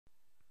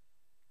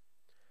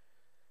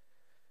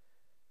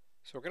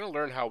So we're going to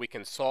learn how we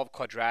can solve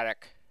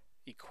quadratic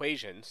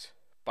equations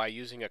by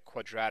using a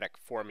quadratic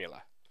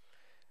formula.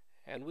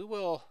 And we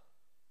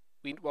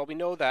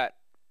know that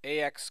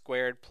ax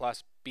squared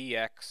plus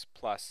bx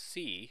plus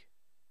c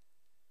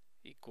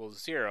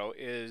equals 0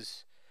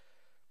 is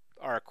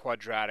our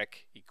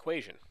quadratic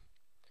equation.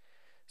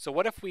 So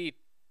what if we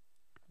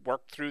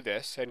worked through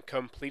this and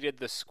completed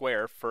the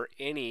square for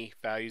any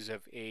values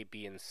of a,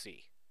 b, and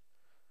c?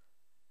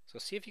 So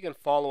see if you can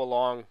follow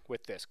along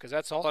with this, because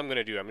that's all I'm going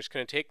to do. I'm just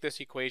going to take this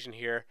equation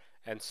here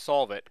and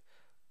solve it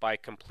by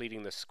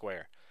completing the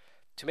square.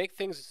 To make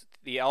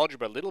the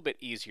algebra a little bit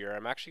easier,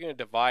 I'm actually going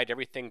to divide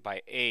everything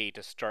by a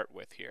to start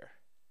with here.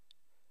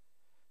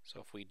 So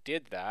if we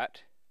did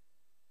that,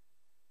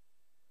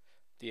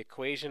 the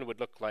equation would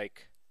look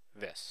like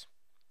this.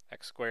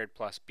 X squared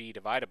plus b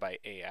divided by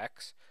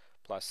ax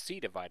plus c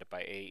divided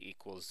by a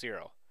equals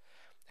 0.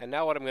 And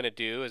now what I'm going to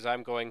do is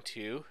I'm going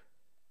to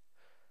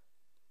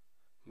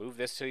move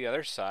this to the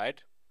other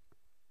side,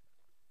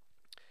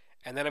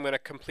 and then I'm going to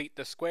complete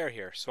the square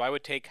here. So I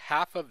would take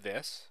half of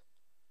this.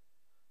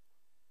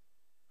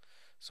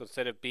 So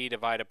instead of b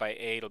divided by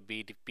a, it'll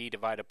be b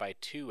divided by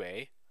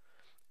 2a,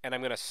 and I'm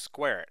going to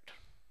square it.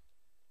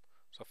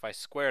 So if I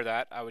square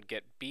that, I would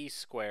get b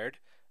squared,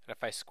 and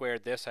if I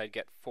squared this, I'd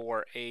get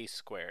 4a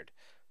squared.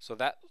 So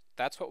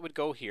that's what would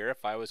go here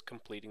if I was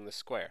completing the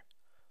square.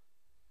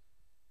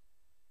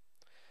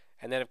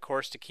 And then of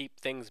course, to keep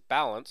things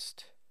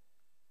balanced,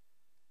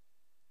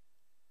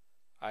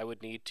 I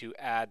would need to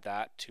add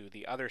that to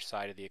the other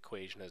side of the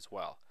equation as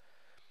well.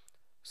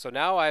 So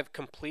now I've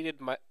completed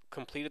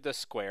the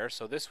square,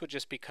 so this would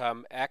just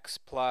become x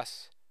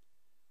plus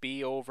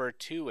b over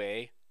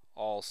 2a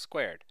all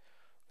squared.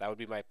 That would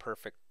be my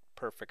perfect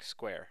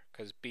square,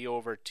 because b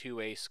over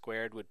 2a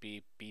squared would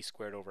be b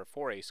squared over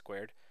 4a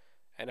squared,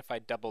 and if I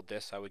doubled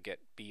this, I would get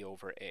b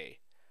over a.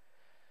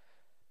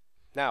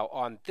 Now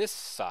on this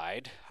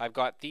side, I've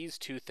got these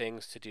two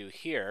things to do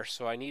here,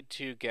 so I need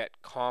to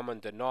get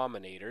common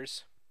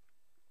denominators.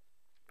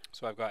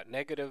 So I've got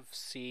negative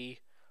c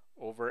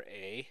over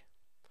a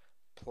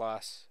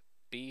plus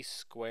b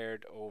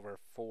squared over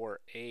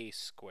 4a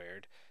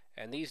squared,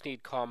 and these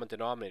need common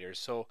denominators.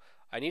 So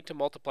I need to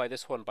multiply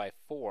this one by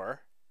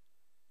 4,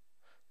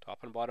 top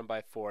and bottom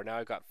by 4. Now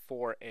I've got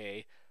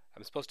 4a.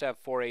 I'm supposed to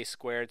have 4a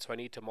squared, so I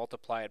need to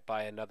multiply it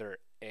by another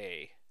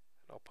a.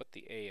 And I'll put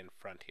the a in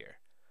front here.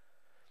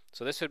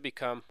 So this would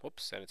become,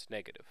 whoops, and it's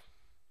negative.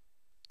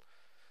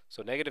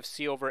 So negative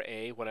c over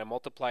a, when I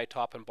multiply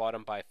top and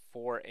bottom by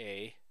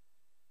 4a,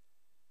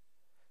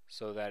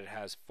 so that it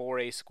has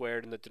 4a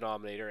squared in the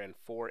denominator and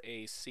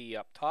 4ac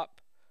up top.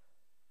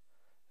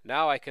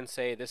 Now I can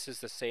say this is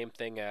the same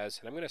thing as,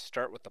 and I'm going to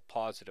start with the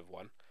positive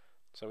one.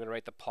 So I'm going to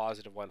write the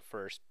positive one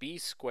first. B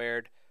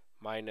squared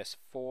minus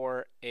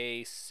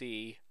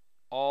 4ac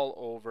all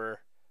over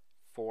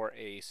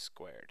 4a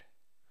squared.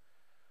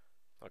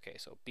 Okay,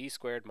 so b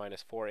squared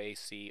minus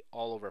 4ac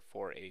all over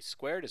 4a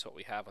squared is what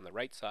we have on the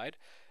right side.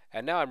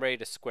 And now I'm ready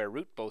to square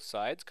root both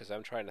sides because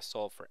I'm trying to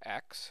solve for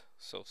x.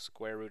 So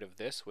square root of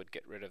this would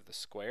get rid of the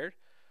squared.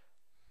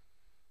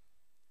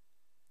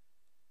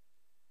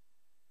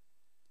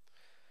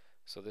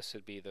 So this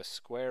would be the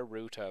square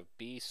root of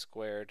b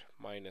squared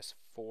minus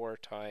 4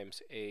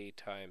 times a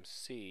times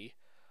c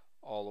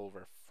all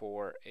over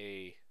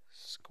 4a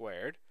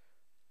squared.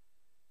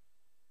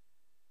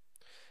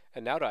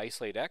 And now to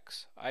isolate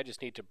x, I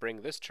just need to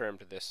bring this term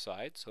to this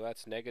side. So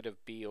that's negative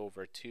b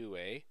over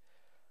 2a.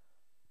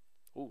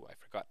 Ooh, I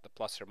forgot the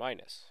plus or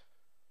minus.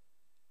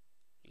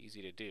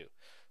 Easy to do.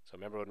 So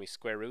remember, when we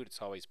square root,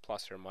 it's always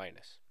plus or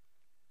minus.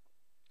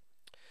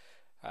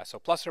 So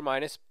plus or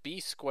minus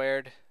b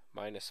squared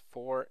minus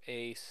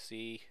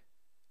 4ac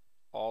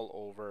all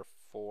over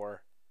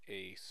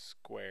 4a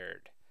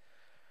squared.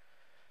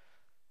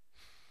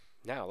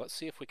 Now let's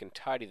see if we can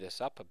tidy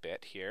this up a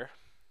bit here.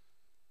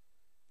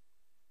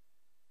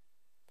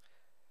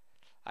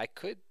 I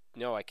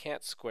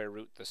can't square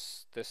root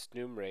this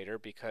numerator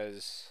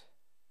because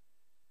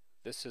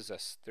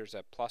there's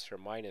a plus or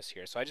minus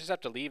here. So I just have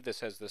to leave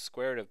this as the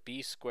square root of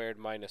b squared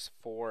minus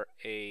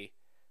 4ac,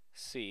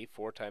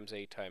 4 times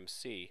a times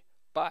c.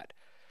 But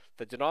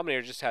the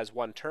denominator just has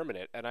one term in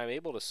it, and I'm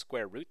able to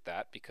square root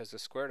that because the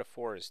square root of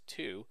 4 is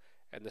 2,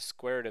 and the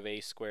square root of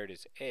a squared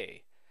is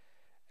a.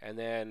 And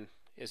then,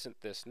 isn't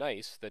this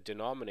nice? The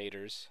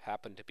denominators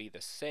happen to be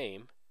the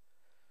same,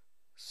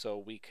 so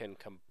we can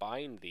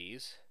combine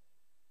these.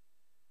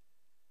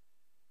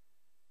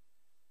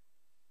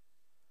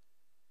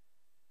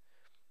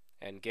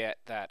 And get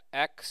that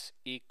x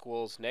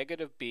equals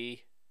negative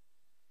b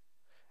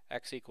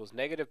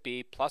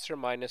plus or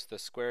minus the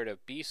square root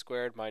of b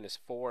squared minus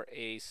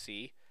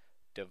 4ac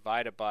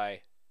divided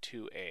by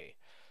 2a.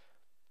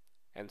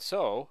 And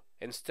so,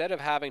 instead of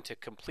having to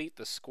complete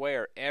the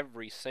square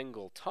every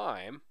single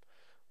time,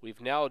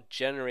 we've now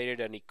generated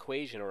an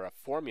equation or a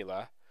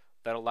formula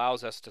that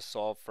allows us to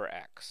solve for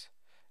x.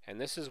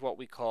 And this is what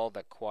we call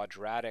the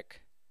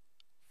quadratic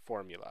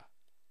formula.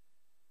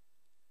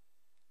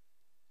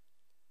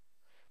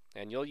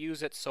 And you'll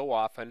use it so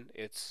often,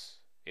 it's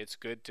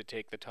good to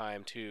take the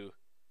time to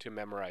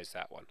memorize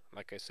that one.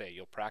 Like I say,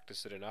 you'll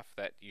practice it enough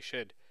that you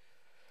should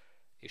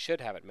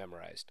have it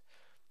memorized.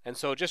 And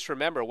so just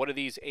remember, what do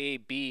these A,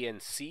 B,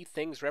 and C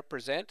things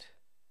represent?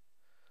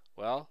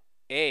 Well,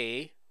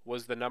 A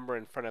was the number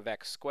in front of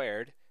x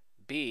squared,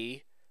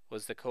 B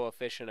was the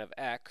coefficient of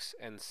x,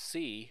 and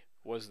C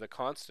was the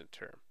constant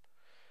term.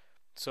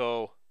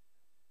 So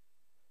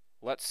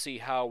let's see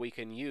how we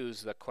can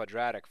use the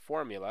quadratic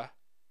formula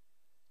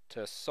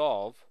to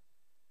solve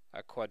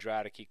a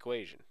quadratic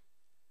equation.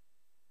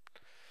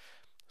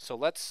 So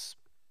let's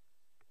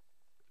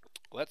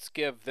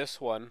give this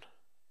one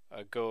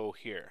a go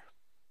here.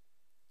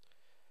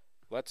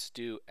 Let's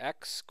do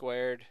x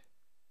squared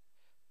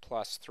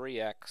plus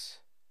 3x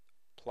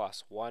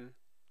plus 1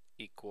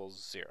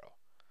 equals 0.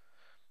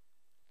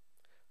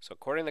 So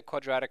according to the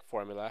quadratic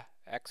formula,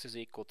 x is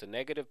equal to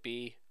negative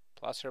b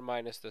plus or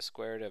minus the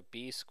square root of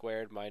b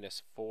squared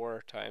minus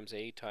 4 times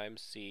a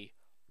times c,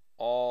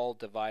 all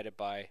divided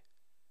by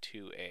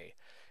 2a.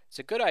 It's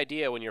a good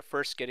idea when you're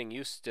first getting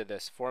used to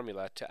this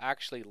formula to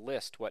actually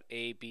list what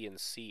a, b, and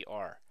c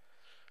are.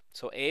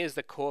 So a is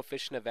the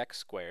coefficient of x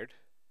squared,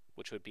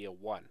 which would be a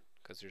 1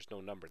 because there's no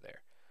number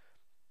there.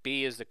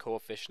 B is the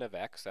coefficient of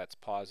x, that's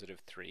positive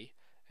 3,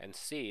 and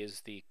c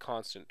is the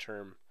constant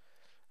term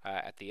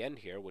at the end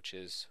here, which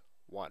is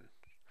 1.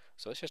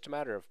 So it's just a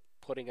matter of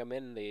putting them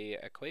in the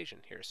equation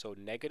here. So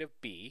negative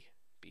b,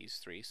 b's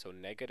 3, so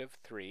negative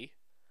 3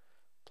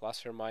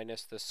 plus or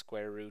minus the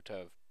square root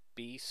of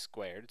b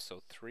squared,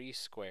 so 3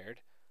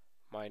 squared,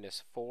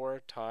 minus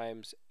 4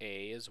 times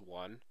a is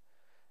 1,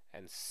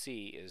 and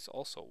c is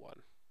also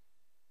 1,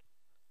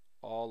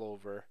 all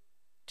over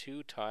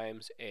 2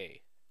 times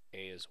a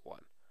is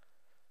 1.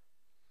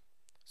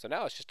 So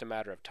now it's just a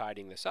matter of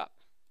tidying this up.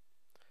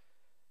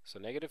 So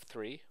negative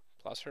 3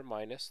 plus or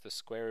minus the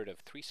square root of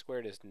 3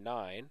 squared is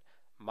 9,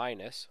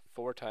 minus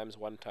 4 times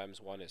 1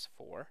 is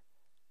 4,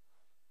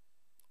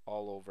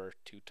 all over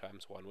 2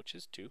 times 1, which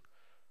is 2.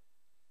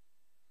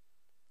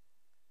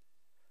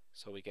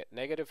 So we get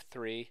negative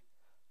 3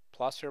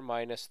 plus or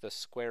minus the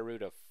square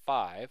root of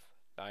 5,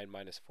 9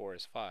 minus 4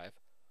 is 5,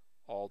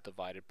 all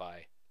divided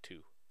by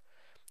 2.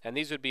 And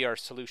these would be our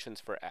solutions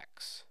for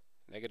x.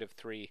 Negative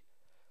 3,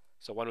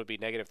 so one would be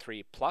negative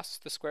 3 plus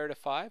the square root of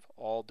 5,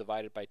 all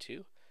divided by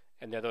 2.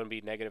 And the other one would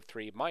be negative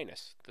 3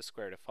 minus the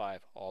square root of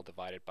 5, all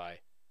divided by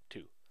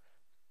 2.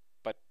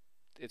 But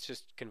it's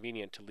just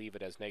convenient to leave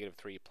it as negative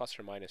 3 plus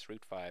or minus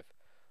root 5,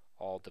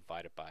 all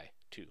divided by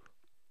 2.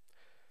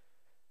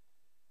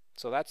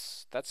 So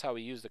that's how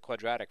we use the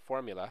quadratic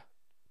formula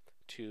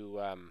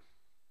to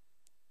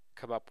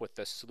come up with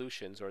the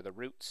solutions or the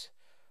roots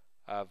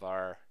of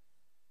our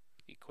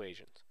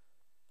equations.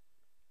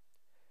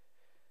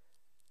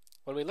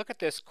 When we look at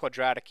this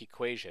quadratic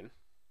equation,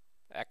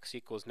 x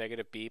equals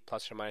negative b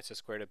plus or minus the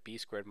square root of b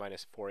squared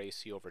minus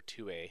 4ac over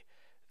 2a,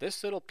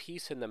 this little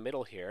piece in the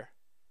middle here,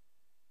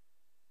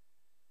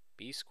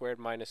 b squared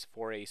minus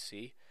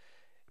 4ac,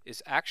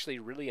 is actually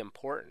really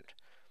important.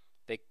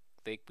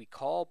 We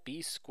call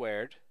b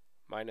squared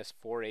minus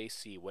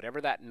 4ac,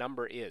 whatever that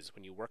number is,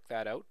 when you work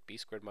that out, b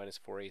squared minus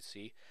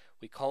 4ac,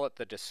 we call it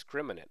the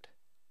discriminant.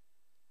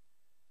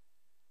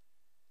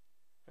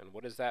 And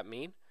what does that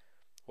mean?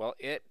 Well,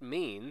 it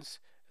means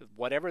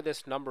whatever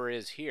this number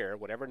is here,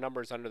 whatever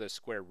number is under the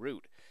square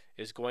root,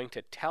 is going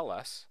to tell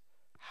us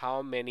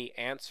how many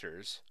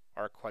answers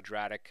our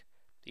quadratic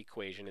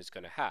equation is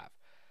going to have.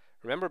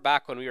 Remember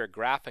back when we were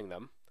graphing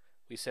them,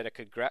 we said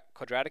a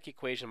quadratic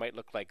equation might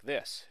look like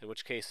this, in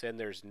which case then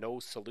there's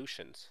no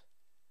solutions.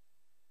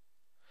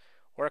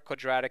 Or a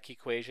quadratic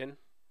equation,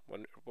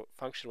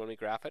 function when we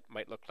graph it,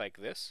 might look like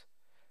this,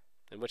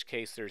 in which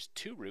case there's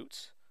 2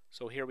 roots,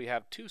 so here we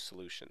have 2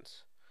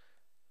 solutions.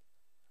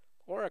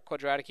 Or a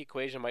quadratic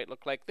equation might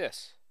look like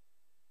this,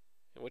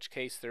 in which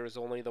case there is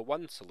only the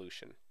 1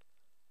 solution.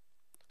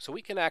 So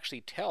we can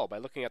actually tell by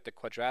looking at the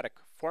quadratic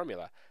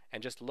formula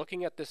and just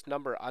looking at this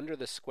number under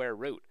the square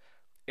root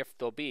if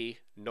there'll be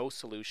no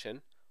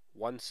solution,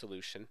 1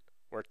 solution,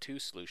 or 2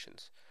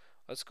 solutions.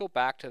 Let's go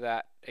back to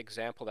that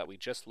example that we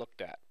just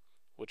looked at,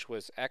 which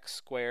was x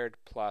squared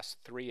plus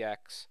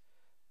 3x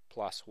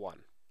plus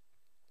 1.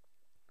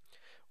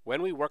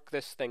 When we work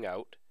this thing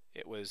out,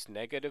 it was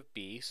negative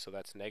b, so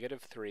that's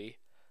negative 3,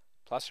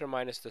 plus or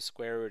minus the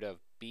square root of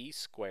b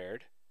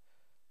squared,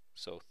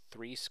 so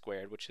 3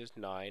 squared, which is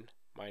 9,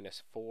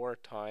 minus 4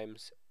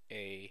 times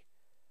a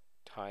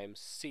times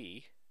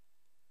c,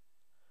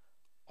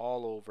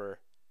 all over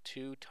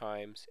 2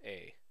 times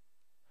a.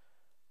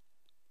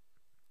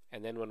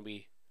 And then when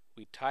we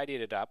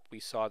tidied it up,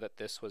 we saw that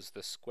this was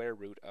the square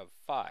root of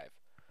 5.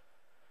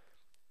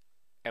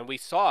 And we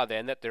saw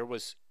then that there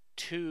was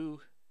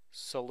 2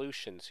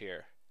 solutions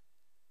here.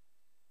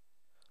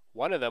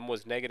 One of them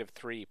was negative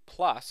 3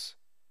 plus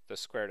the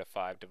square root of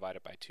 5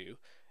 divided by 2,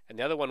 and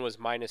the other one was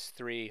minus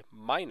 3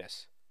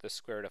 minus the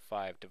square root of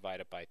 5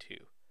 divided by 2.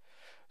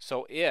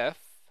 So if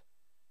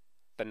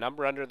the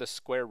number under the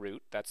square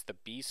root, that's the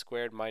b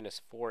squared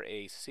minus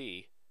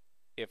 4ac,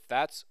 if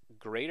that's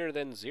greater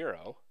than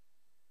 0,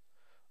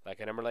 like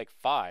a number like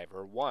 5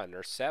 or 1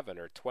 or 7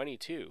 or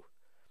 22,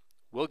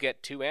 we'll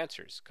get two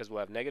answers because we'll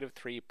have negative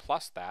 3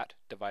 plus that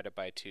divided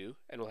by 2,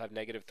 and we'll have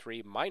negative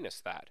 3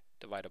 minus that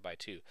divided by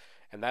 2.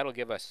 And that'll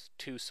give us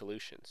two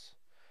solutions.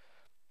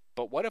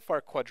 But what if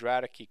our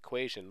quadratic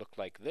equation looked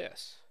like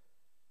this?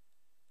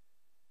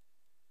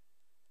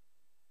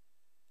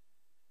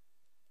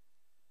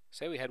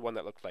 Say we had one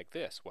that looked like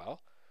this.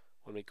 Well,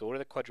 when we go to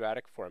the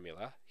quadratic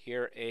formula,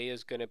 here a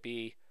is going to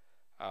be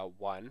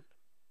 1,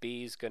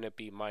 b is going to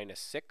be minus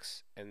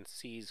 6, and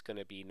c is going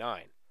to be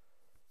 9.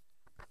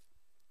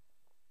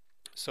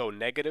 So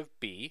negative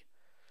b,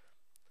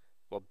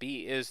 well,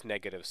 b is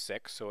negative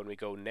 6, so when we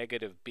go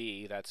negative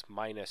b, that's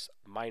minus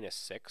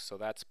 6, so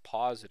that's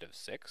positive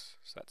 6.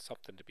 So that's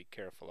something to be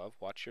careful of.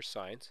 Watch your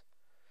signs.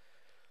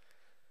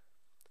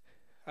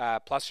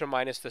 Plus or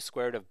minus the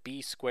square root of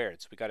b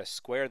squared. So we got to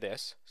square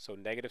this. So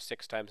negative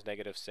 6 times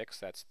negative 6,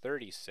 that's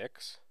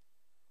 36,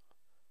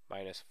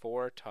 minus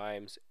 4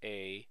 times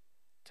a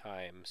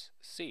times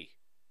c,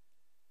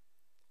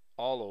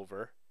 all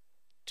over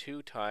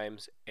 2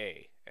 times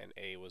a, and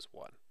a was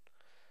 1.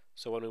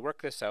 So when we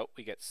work this out,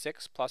 we get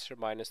 6 plus or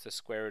minus the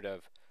square root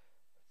of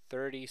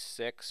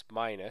 36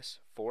 minus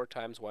 4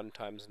 times 1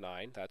 times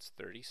 9, that's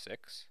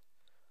 36,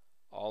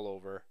 all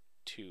over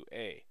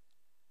 2a.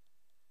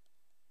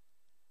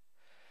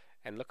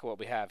 And look at what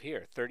we have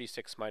here.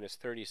 36 minus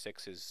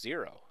 36 is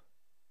 0.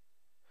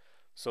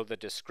 So the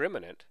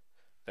discriminant,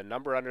 the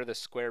number under the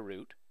square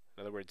root,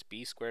 in other words,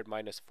 b squared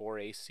minus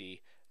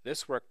 4ac,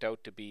 this worked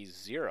out to be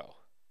 0.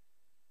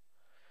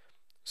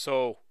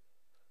 So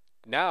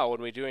now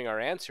when we're doing our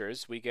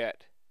answers, we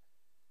get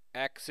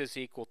x is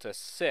equal to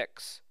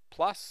 6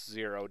 plus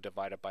 0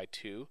 divided by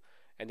 2,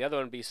 and the other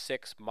one would be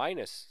 6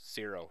 minus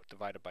 0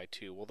 divided by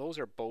 2. Well, those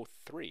are both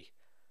 3.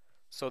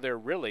 So they're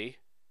really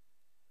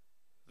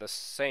the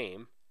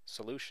same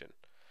solution.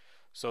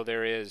 So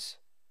there is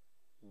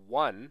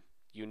one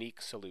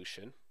unique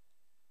solution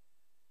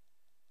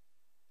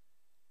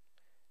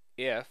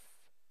if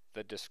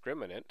the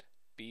discriminant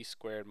b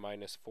squared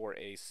minus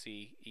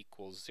 4ac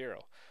equals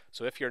 0.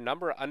 So if your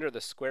number under the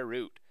square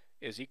root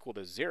is equal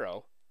to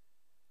 0,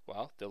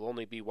 well, there'll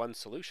only be one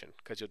solution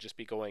because you'll just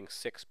be going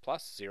 6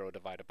 plus 0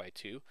 divided by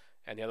 2,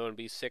 and the other one would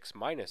be 6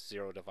 minus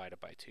 0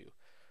 divided by 2.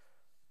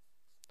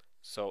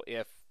 So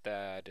if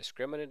the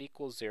discriminant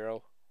equals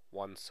 0,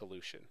 one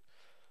solution.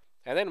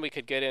 And then we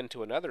could get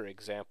into another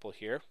example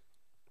here.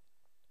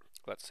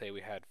 Let's say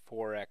we had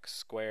 4x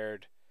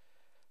squared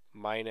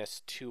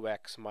minus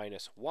 2x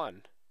minus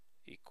 1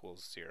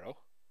 equals 0.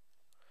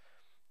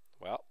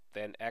 Well,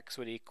 then x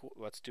would equal,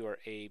 let's do our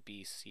a,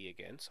 b, c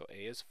again. So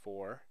a is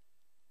 4,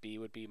 b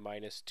would be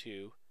minus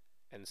 2,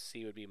 and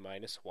c would be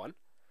minus 1.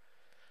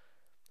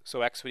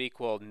 So x would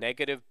equal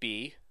negative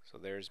b, so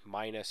there's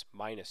minus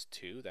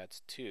 2,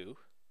 that's 2,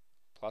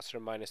 plus or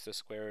minus the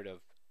square root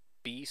of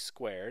b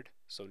squared,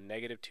 so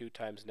negative 2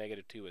 times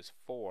negative 2 is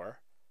 4,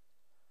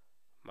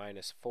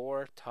 minus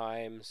 4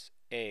 times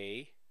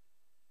a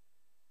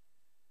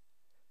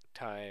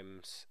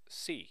times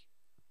c.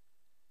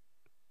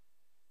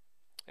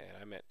 And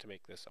I meant to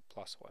make this a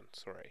plus 1,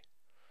 sorry.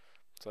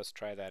 So let's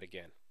try that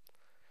again.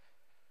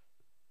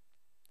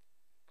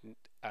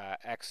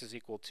 X is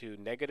equal to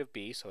negative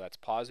b, so that's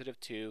positive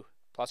 2,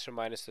 plus or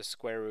minus the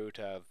square root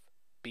of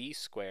b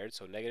squared,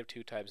 so negative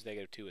 2 times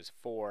negative 2 is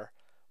 4,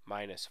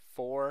 minus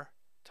 4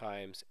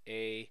 times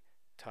a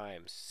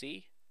times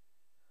c,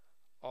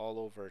 all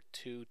over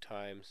 2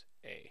 times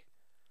a.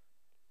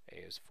 A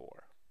is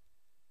 4.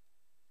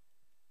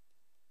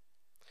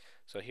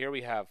 So here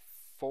we have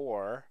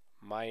 4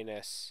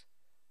 minus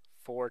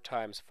 4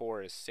 times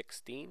 4 is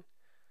 16.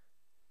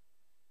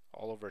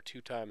 All over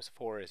 2 times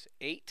 4 is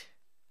 8.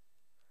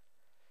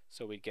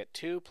 So we get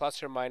 2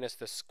 plus or minus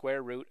the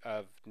square root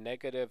of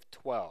negative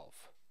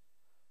 12.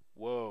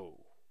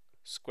 Whoa.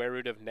 Square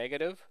root of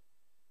negative?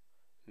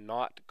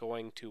 Not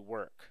going to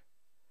work.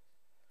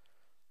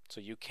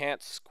 So you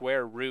can't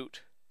square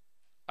root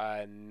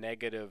a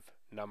negative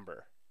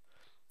number.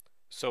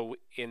 So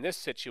in this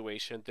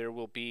situation, there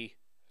will be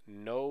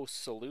no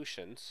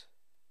solutions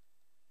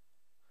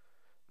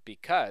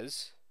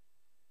because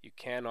you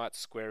cannot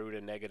square root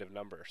a negative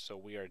number. So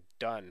we are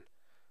done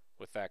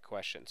with that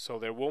question. So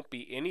there won't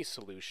be any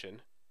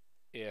solution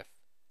if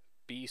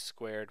b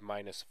squared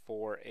minus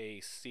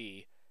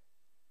 4ac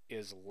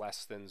is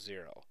less than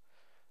 0.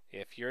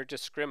 If your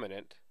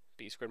discriminant,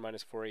 b squared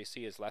minus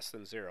 4ac, is less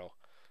than 0,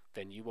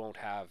 then you won't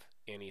have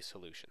any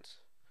solutions.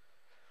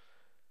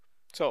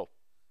 So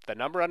the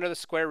number under the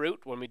square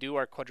root, when we do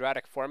our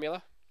quadratic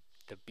formula,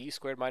 the b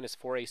squared minus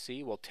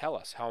 4ac will tell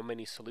us how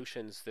many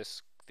solutions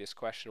this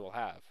question will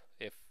have.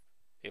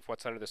 If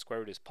what's under the square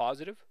root is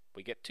positive,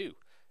 we get 2.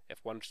 If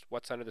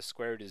what's under the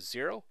square root is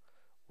 0,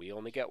 we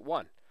only get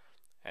 1.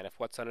 And if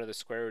what's under the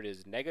square root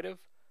is negative,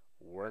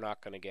 we're not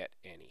going to get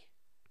any.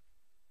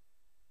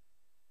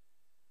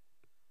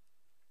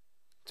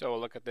 So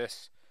we'll look at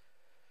this.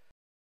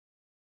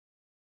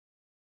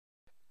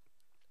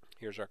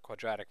 Here's our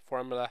quadratic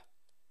formula.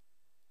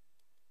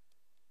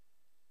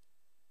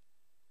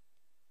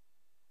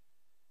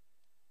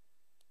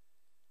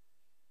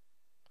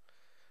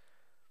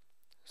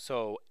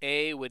 So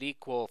A would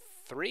equal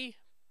 3,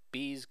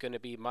 B is going to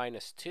be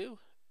minus 2,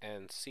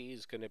 and C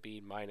is going to be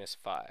minus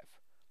 5.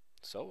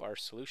 So our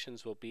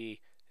solutions will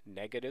be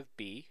negative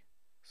B,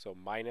 so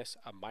minus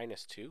a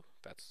minus 2,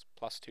 that's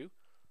plus 2,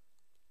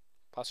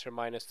 plus or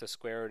minus the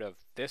square root of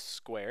this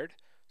squared,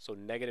 so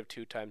negative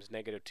 2 times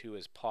negative 2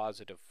 is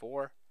positive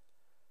 4,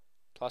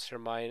 plus or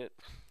minus,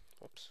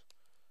 oops,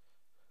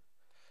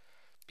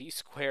 B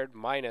squared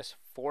minus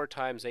 4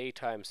 times A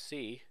times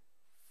C,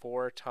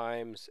 4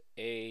 times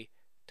A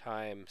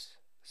times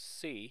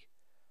C,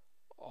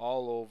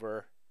 all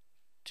over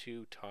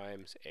 2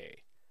 times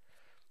A.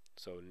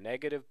 So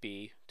negative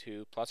B,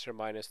 2 plus or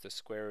minus the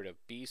square root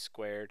of B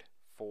squared,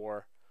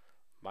 4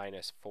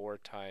 minus 4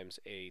 times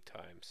A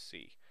times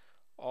C,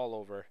 all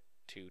over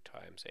 2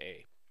 times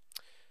A.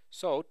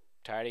 So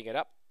tidying it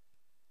up,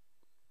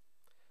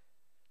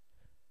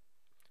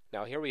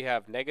 now here we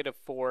have negative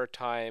 4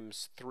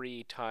 times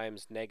 3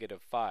 times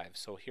negative 5.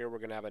 So here we're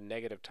going to have a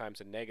negative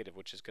times a negative,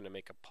 which is going to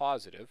make a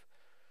positive.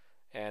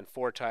 And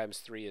 4 times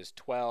 3 is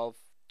 12.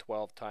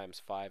 12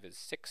 times 5 is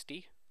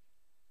 60.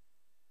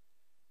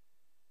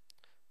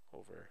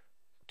 Over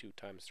 2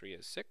 times 3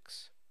 is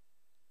 6.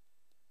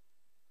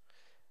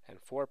 And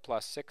 4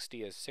 plus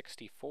 60 is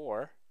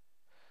 64.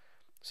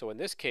 So in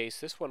this case,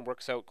 this one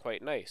works out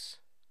quite nice.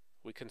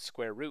 We can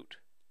square root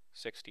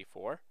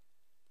 64.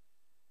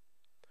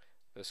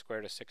 The square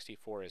root of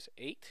 64 is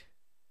 8.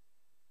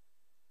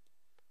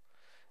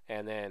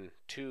 And then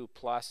 2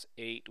 plus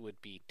 8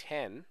 would be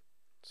 10.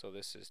 So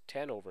this is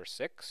 10 over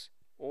 6.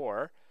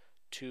 Or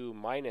 2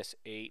 minus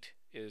 8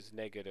 is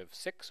negative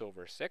 6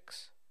 over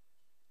 6.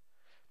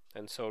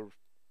 And so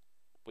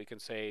we can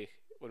say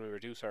when we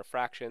reduce our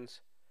fractions,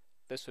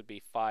 this would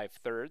be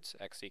 5/3,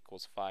 x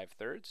equals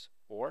 5/3.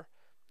 Or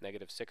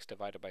negative 6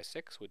 divided by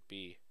 6 would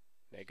be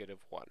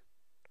negative 1.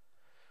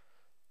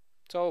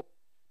 So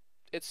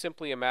it's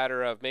simply a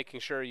matter of making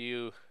sure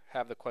you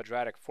have the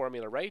quadratic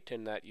formula right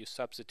and that you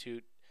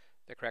substitute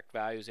the correct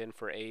values in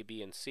for A,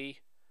 B, and C,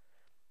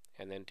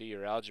 and then do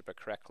your algebra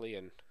correctly,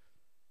 and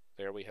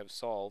there we have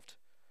solved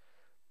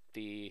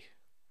the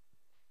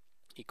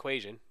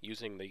equation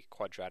using the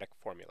quadratic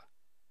formula.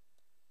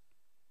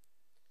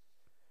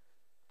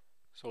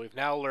 So we've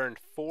now learned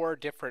 4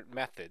 different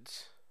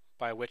methods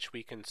by which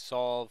we can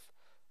solve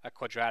a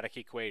quadratic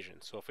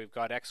equation. So if we've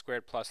got x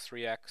squared plus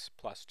 3x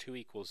plus 2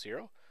 equals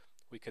 0,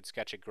 we could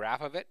sketch a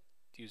graph of it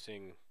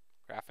using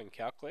graphing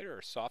calculator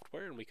or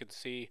software, and we could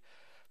see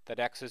that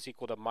x is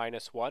equal to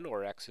minus 1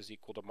 or x is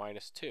equal to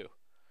minus 2.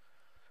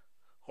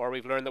 Or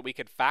we've learned that we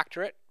could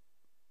factor it,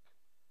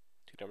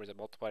 two numbers that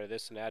multiply to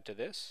this and add to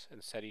this,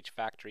 and set each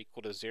factor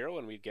equal to 0,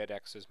 and we'd get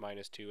x is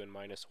minus 2 and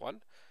minus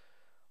 1.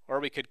 Or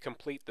we could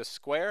complete the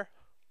square,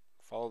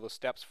 follow the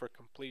steps for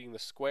completing the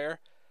square,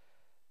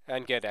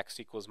 and get x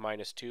equals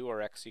minus 2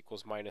 or x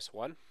equals minus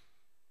 1.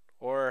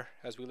 Or,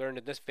 as we learned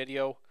in this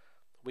video,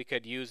 we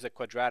could use the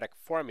quadratic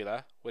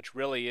formula, which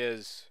really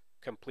is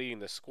completing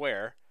the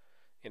square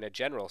in a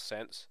general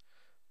sense,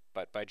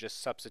 but by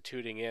just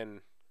substituting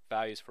in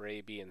values for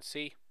A, B, and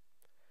C,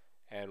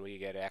 and we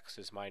get x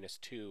is minus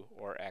 2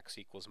 or x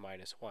equals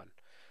minus 1.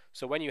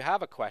 So when you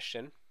have a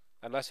question,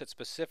 unless it's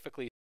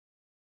specifically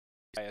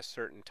by a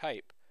certain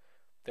type,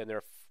 then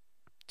there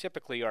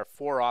typically are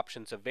 4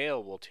 options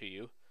available to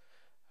you.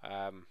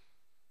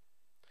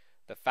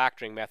 The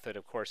factoring method,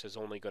 of course, is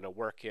only going to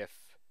work if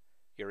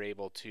you're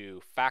able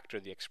to factor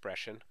the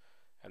expression,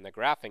 and the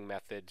graphing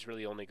method is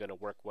really only going to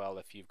work well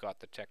if you've got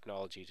the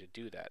technology to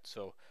do that.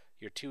 So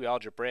your 2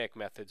 algebraic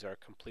methods are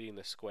completing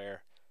the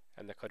square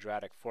and the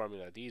quadratic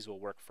formula. These will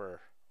work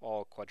for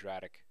all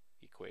quadratic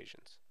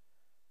equations.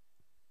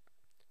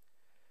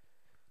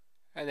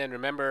 And then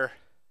remember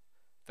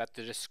that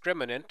the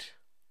discriminant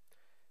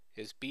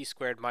is b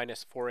squared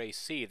minus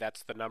 4ac.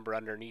 That's the number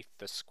underneath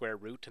the square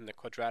root in the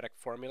quadratic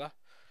formula.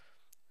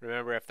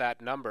 Remember, if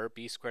that number,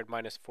 b squared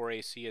minus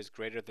 4ac, is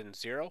greater than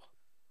 0,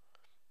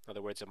 in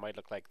other words, it might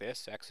look like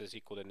this: x is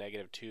equal to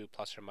negative 2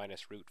 plus or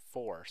minus root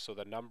 4. So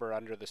the number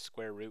under the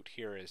square root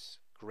here is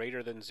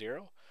greater than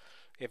 0.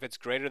 If it's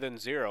greater than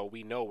 0,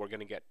 we know we're going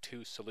to get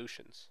 2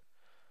 solutions.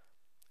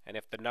 And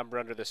if the number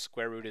under the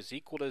square root is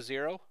equal to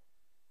 0,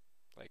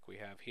 like we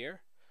have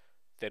here,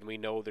 then we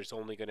know there's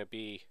only going to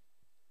be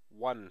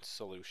 1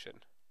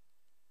 solution.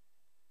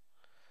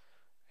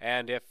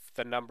 And if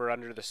the number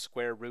under the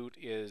square root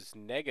is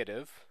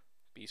negative,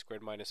 b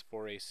squared minus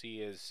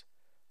 4ac is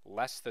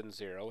less than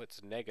 0,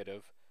 it's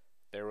negative,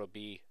 there will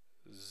be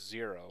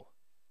 0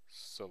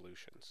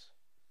 solutions.